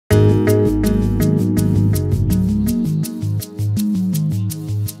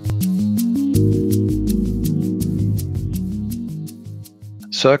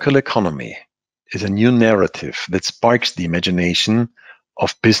circular economy is a new narrative that sparks the imagination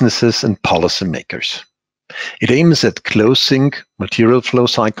of businesses and policymakers. It aims at closing material flow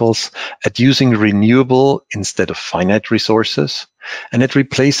cycles, at using renewable instead of finite resources, and at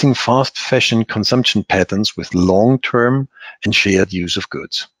replacing fast fashion consumption patterns with long-term and shared use of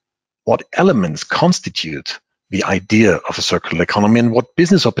goods. What elements constitute the idea of a circular economy, and what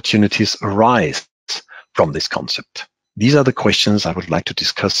business opportunities arise from this concept? These are the questions I would like to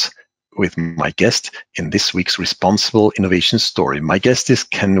discuss with my guest in this week's Responsible Innovation Story. My guest is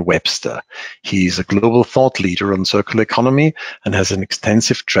Ken Webster. He is a global thought leader on circular economy and has an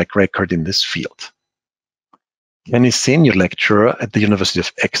extensive track record in this field. Ken is senior lecturer at the University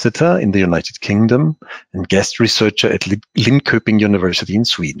of Exeter in the United Kingdom and guest researcher at Linköping University in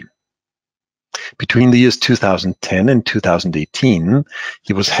Sweden. Between the years 2010 and 2018,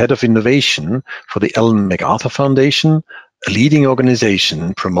 he was head of innovation for the Ellen MacArthur Foundation, a leading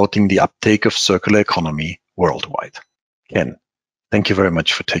organization promoting the uptake of circular economy worldwide. Ken, thank you very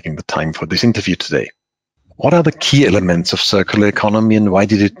much for taking the time for this interview today. What are the key elements of circular economy and why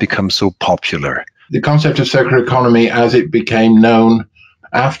did it become so popular? The concept of circular economy, as it became known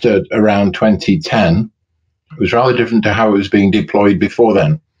after around 2010, was rather different to how it was being deployed before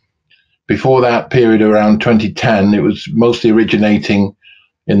then. Before that period, around 2010, it was mostly originating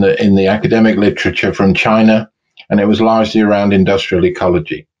in the academic literature from China, and it was largely around industrial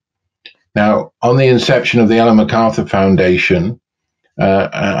ecology. Now, on the inception of the Ellen MacArthur Foundation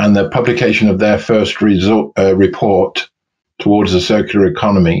and the publication of their first report towards the circular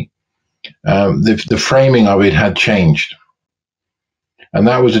economy, the framing of it had changed. And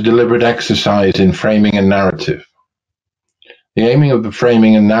that was a deliberate exercise in framing and narrative. The aiming of the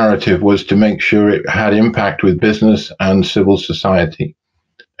framing and narrative was to make sure it had impact with business and civil society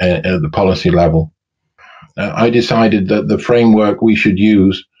at the policy level. I decided that the framework we should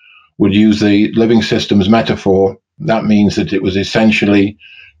use would use the living systems metaphor. That means that it was essentially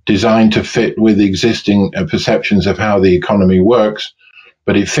designed to fit with existing perceptions of how the economy works,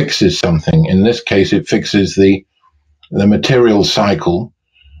 but it fixes something. In this case, it fixes the material cycle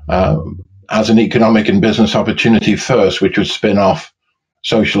as an economic and business opportunity first, which would spin off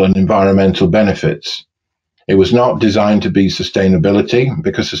social and environmental benefits. It was not designed to be sustainability,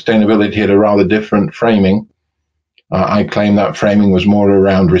 because sustainability had a rather different framing. I claim that framing was more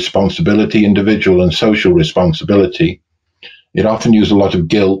around responsibility, individual and social responsibility. It often used a lot of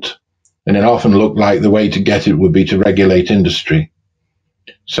guilt, and it often looked like the way to get it would be to regulate industry.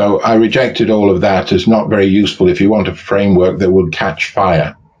 So I rejected all of that as not very useful if you want a framework that would catch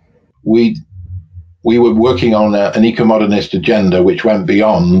fire. We were working on an eco-modernist agenda which went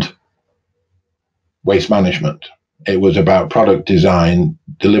beyond waste management. It was about product design,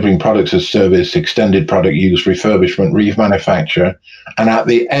 delivering products as service, extended product use, refurbishment, remanufacture. And at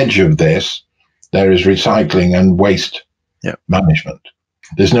the edge of this, there is recycling and waste management.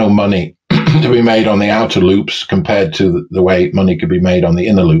 There's no money to be made on the outer loops compared to the way money could be made on the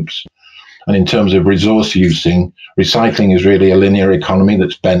inner loops. And in terms of resource using, recycling is really a linear economy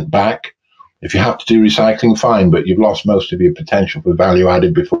that's bent back. If you have to do recycling, fine, but you've lost most of your potential for value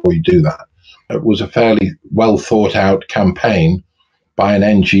added before you do that. It was a fairly well thought out campaign by an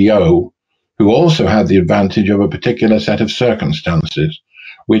NGO who also had the advantage of a particular set of circumstances,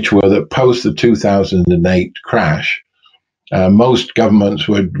 which were that post the 2008 crash, most governments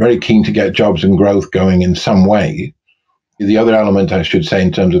were very keen to get jobs and growth going in some way. The other element, I should say,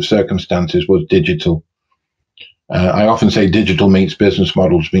 in terms of circumstances was digital. I often say digital meets business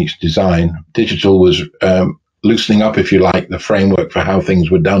models meets design. Digital was loosening up, if you like, the framework for how things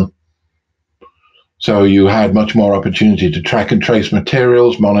were done. So you had much more opportunity to track and trace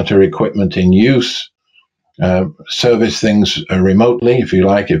materials, monitor equipment in use, service things remotely, if you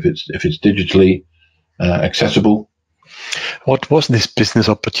like, if it's digitally accessible. What was this business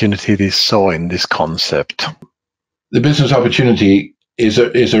opportunity they saw in this concept? The business opportunity is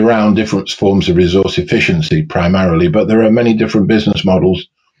around different forms of resource efficiency primarily, but there are many different business models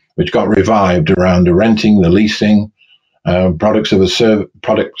which got revived around the renting, the leasing, product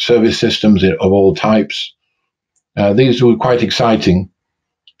service systems of all types. These were quite exciting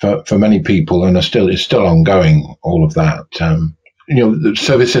for many people, and is still ongoing. All of that, the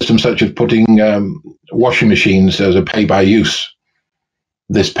service systems such as putting washing machines as a pay-by-use.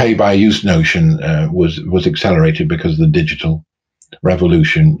 This pay-by-use notion was accelerated because of the digital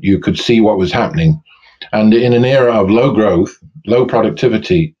revolution. You could see what was happening, and in an era of low growth, low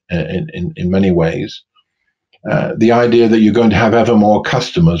productivity in many ways, the idea that you're going to have ever more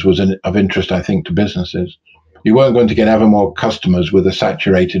customers was of interest, I think, to businesses. You weren't going to get ever more customers with a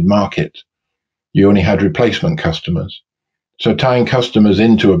saturated market. You only had replacement customers. So tying customers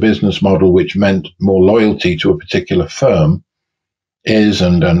into a business model which meant more loyalty to a particular firm is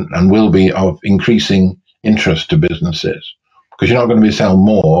and will be of increasing interest to businesses, because you're not going to be selling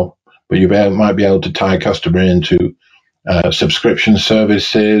more, but you might be able to tie a customer into subscription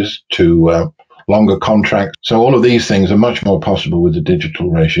services, to longer contracts. So all of these things are much more possible with the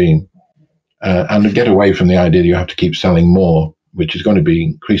digital regime, and to get away from the idea that you have to keep selling more, which is going to be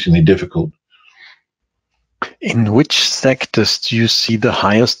increasingly difficult. In which sectors do you see the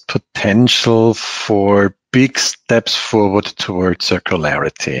highest potential for big steps forward towards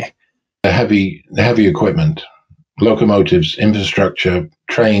circularity? The heavy equipment, locomotives, infrastructure,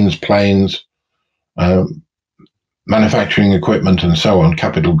 trains, planes, manufacturing equipment, and so on,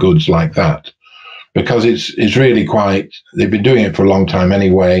 capital goods like that. Because it's really quite, they've been doing it for a long time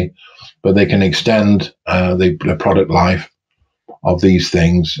anyway, but they can extend the product life of these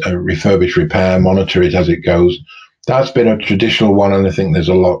things, refurbish, repair, monitor it as it goes. That's been a traditional one, and I think there's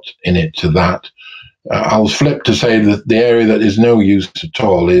a lot in it to that. I'll flip to say that the area that is no use at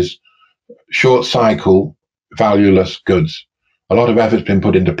all is short cycle, valueless goods. A lot of effort's been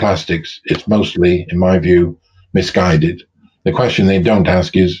put into plastics. It's mostly, in my view, misguided. The question they don't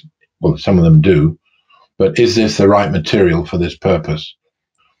ask is, well, some of them do, but is this the right material for this purpose?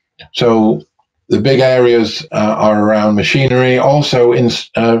 So the big areas are around machinery, also in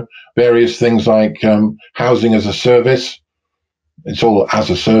various things like housing as a service. It's all as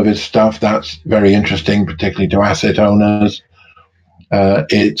a service stuff. That's very interesting, particularly to asset owners.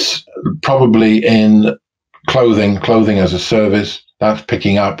 It's probably in clothing as a service. That's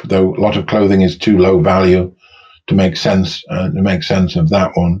picking up, though a lot of clothing is too low value to make sense of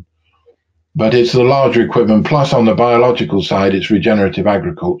that one. But it's the larger equipment. Plus, on the biological side, it's regenerative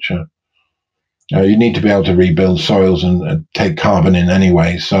agriculture. You need to be able to rebuild soils and take carbon in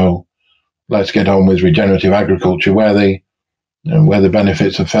anyway. So let's get on with regenerative agriculture, where the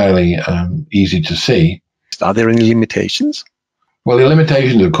benefits are fairly easy to see. Are there any limitations? Well, the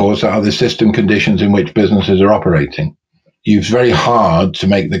limitations, of course, are the system conditions in which businesses are operating. It's very hard to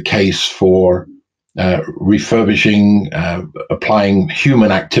make the case for refurbishing, applying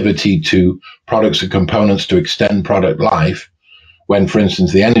human activity to products and components to extend product life, when, for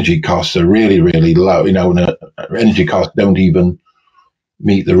instance, the energy costs are really, really low. Energy costs don't even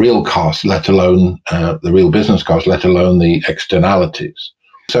meet the real cost, let alone the real business cost, let alone the externalities.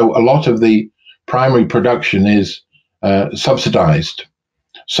 So a lot of the primary production is subsidized,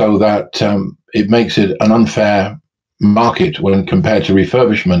 so that it makes it an unfair market when compared to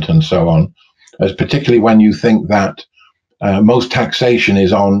refurbishment and so on, as particularly when you think that most taxation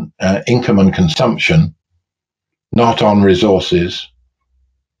is on income and consumption, not on resources,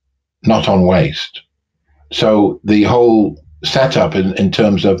 not on waste. So the whole setup in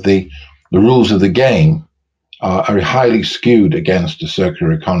terms of the rules of the game are highly skewed against a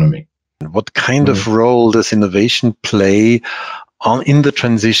circular economy. What kind of role does innovation play in the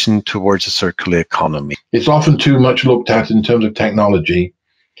transition towards a circular economy? It's often too much looked at in terms of technology.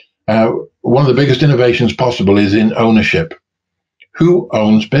 One of the biggest innovations possible is in ownership. Who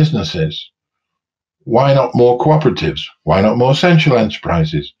owns businesses? Why not more cooperatives? Why not more central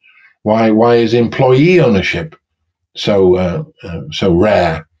enterprises? Why is employee ownership so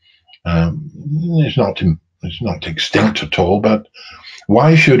rare? It's not extinct at all, but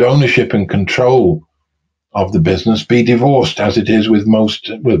why should ownership and control of the business be divorced, as it is with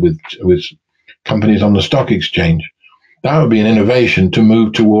most with companies on the stock exchange? That would be an innovation to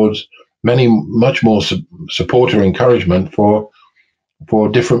move towards much more support or encouragement for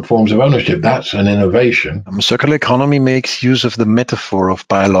different forms of ownership. That's an innovation. Circular economy makes use of the metaphor of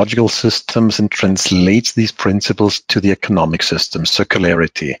biological systems and translates these principles to the economic system,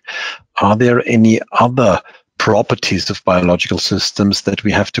 circularity. Are there any other properties of biological systems that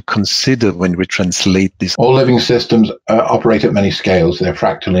we have to consider when we translate these? All living systems operate at many scales. They're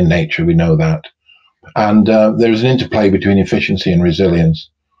fractal in nature, we know that. And there's an interplay between efficiency and resilience.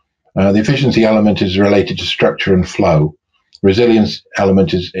 The efficiency element is related to structure and flow. Resilience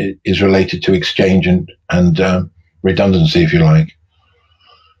element is related to exchange and redundancy, if you like.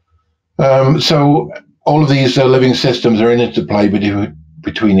 So all of these living systems are in interplay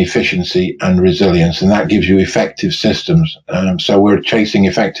between efficiency and resilience, and that gives you effective systems. So we're chasing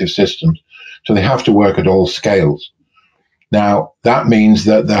effective systems. So they have to work at all scales. Now, that means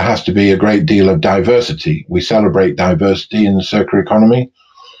that there has to be a great deal of diversity. We celebrate diversity in the circular economy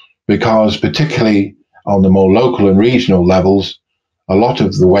because, particularly on the more local and regional levels, a lot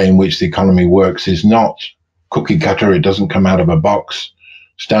of the way in which the economy works is not cookie cutter. It doesn't come out of a box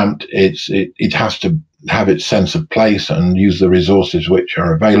stamped. It has to have its sense of place and use the resources which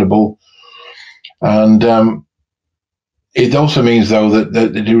are available. And It also means, though,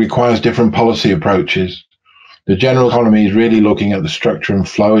 that it requires different policy approaches. The general economy is really looking at the structure and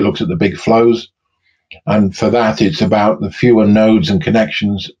flow. It looks at the big flows. And for that, it's about the fewer nodes and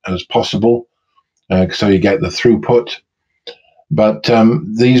connections as possible. So you get the throughput. But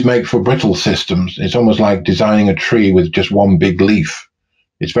these make for brittle systems. It's almost like designing a tree with just one big leaf.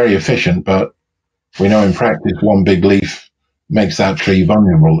 It's very efficient, but we know in practice one big leaf makes that tree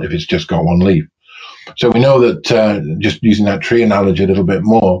vulnerable if it's just got one leaf. So we know that, just using that tree analogy a little bit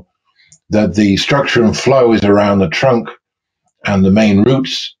more, that the structure and flow is around the trunk and the main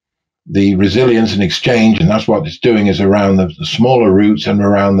roots. The resilience and exchange, and that's what it's doing, is around the smaller roots and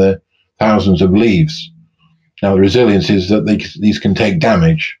around the thousands of leaves. Now, the resilience is that these can take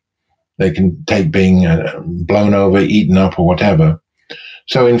damage. They can take being blown over, eaten up, or whatever.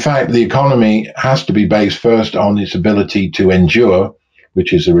 So, in fact, the economy has to be based first on its ability to endure,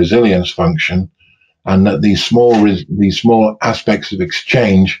 which is a resilience function, and that these small aspects of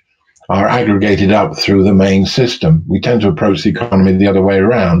exchange are aggregated up through the main system. We tend to approach the economy the other way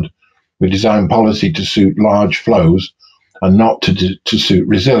around. We design policy to suit large flows and not to suit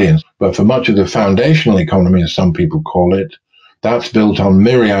resilience. But for much of the foundational economy, as some people call it, that's built on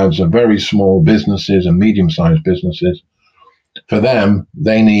myriads of very small businesses and medium-sized businesses. For them,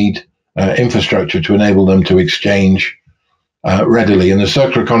 they need infrastructure to enable them to exchange readily. And the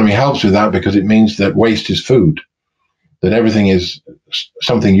circular economy helps with that because it means that waste is food, that everything is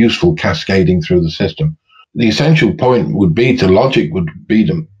something useful cascading through the system. The essential point would be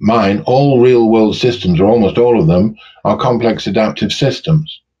to mine all real world systems, or almost all of them, are complex adaptive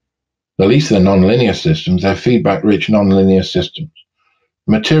systems. At least they're nonlinear systems. They're feedback rich nonlinear systems.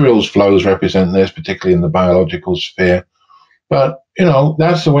 Materials flows represent this, particularly in the biological sphere. But,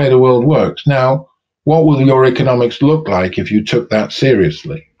 that's the way the world works. Now, what will your economics look like if you took that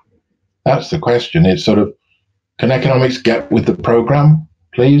seriously? That's the question. It's sort of, can economics get with the program,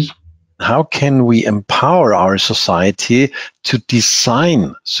 please? How can we empower our society to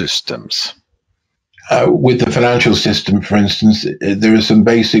design systems? With the financial system, for instance, there are some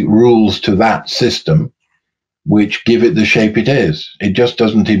basic rules to that system which give it the shape it is. It just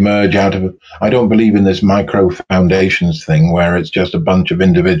doesn't emerge out of I don't believe in this micro foundations thing where it's just a bunch of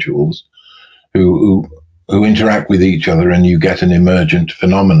individuals who interact with each other and you get an emergent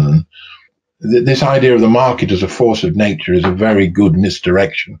phenomenon. This idea of the market as a force of nature is a very good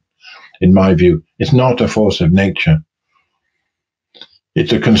misdirection. In my view, it's not a force of nature.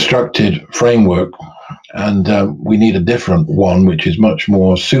 It's a constructed framework, and we need a different one, which is much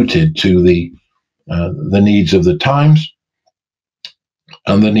more suited to the needs of the times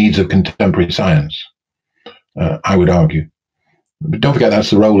and the needs of contemporary science, I would argue. But don't forget,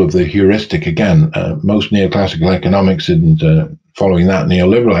 that's the role of the heuristic again. Most neoclassical economics and following that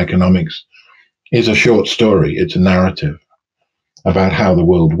neoliberal economics is a short story. It's a narrative about how the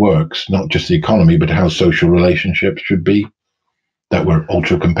world works, not just the economy, but how social relationships should be, that we're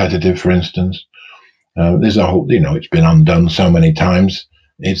ultra competitive, for instance. There's a whole, it's been undone so many times.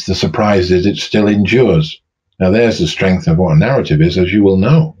 It's the surprise is it still endures. Now, there's the strength of what a narrative is, as you will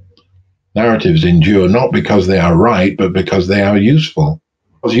know. Narratives endure not because they are right, but because they are useful.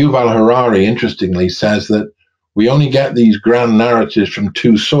 As Yuval Harari, interestingly, says that we only get these grand narratives from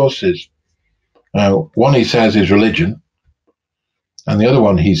two sources. One, he says, is religion. And the other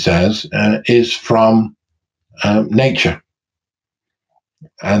one, he says, is from nature.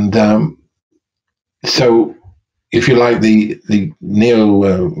 And so, if you like, the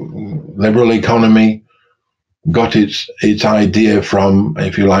neoliberal economy got its idea from,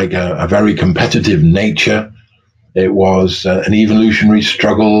 if you like, a very competitive nature. It was an evolutionary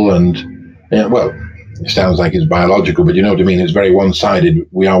struggle, and well, it sounds like it's biological, but you know what I mean. It's very one-sided.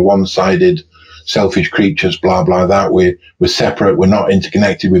 We are one-sided, selfish creatures, blah blah. That we're separate. We're not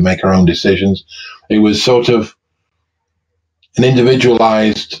interconnected. We make our own decisions. It was sort of an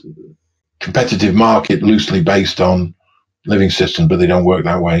individualized competitive market, loosely based on living systems, but they don't work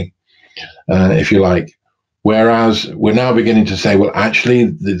that way, if you like. Whereas we're now beginning to say, well, actually,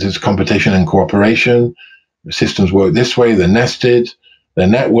 there's competition and cooperation. The systems work this way. They're nested. They're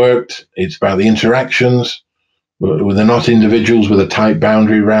networked. It's about the interactions. They're not individuals with a tight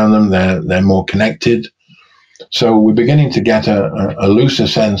boundary around them. They're more connected. So we're beginning to get a looser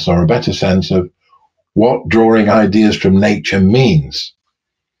sense, or a better sense, of what drawing ideas from nature means.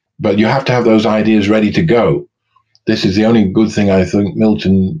 But you have to have those ideas ready to go. This is the only good thing I think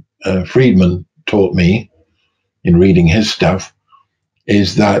Milton Friedman taught me in reading his stuff,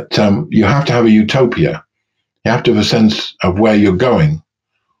 is that you have to have a utopia. You have to have a sense of where you're going.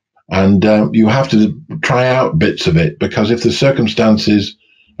 And you have to try out bits of it, because if the circumstances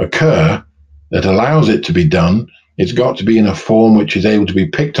occur that allows it to be done, It's got to be in a form which is able to be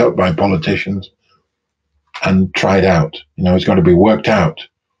picked up by politicians and tried out. It's got to be worked out.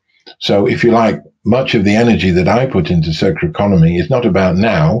 So if you like, much of the energy that I put into circular economy is not about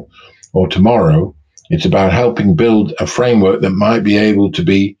now or tomorrow. It's about helping build a framework that might be able to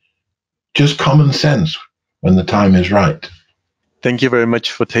be just common sense when the time is right. Thank you very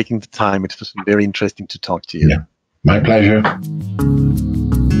much for taking the time. It was very interesting to talk to you. Yeah, my pleasure.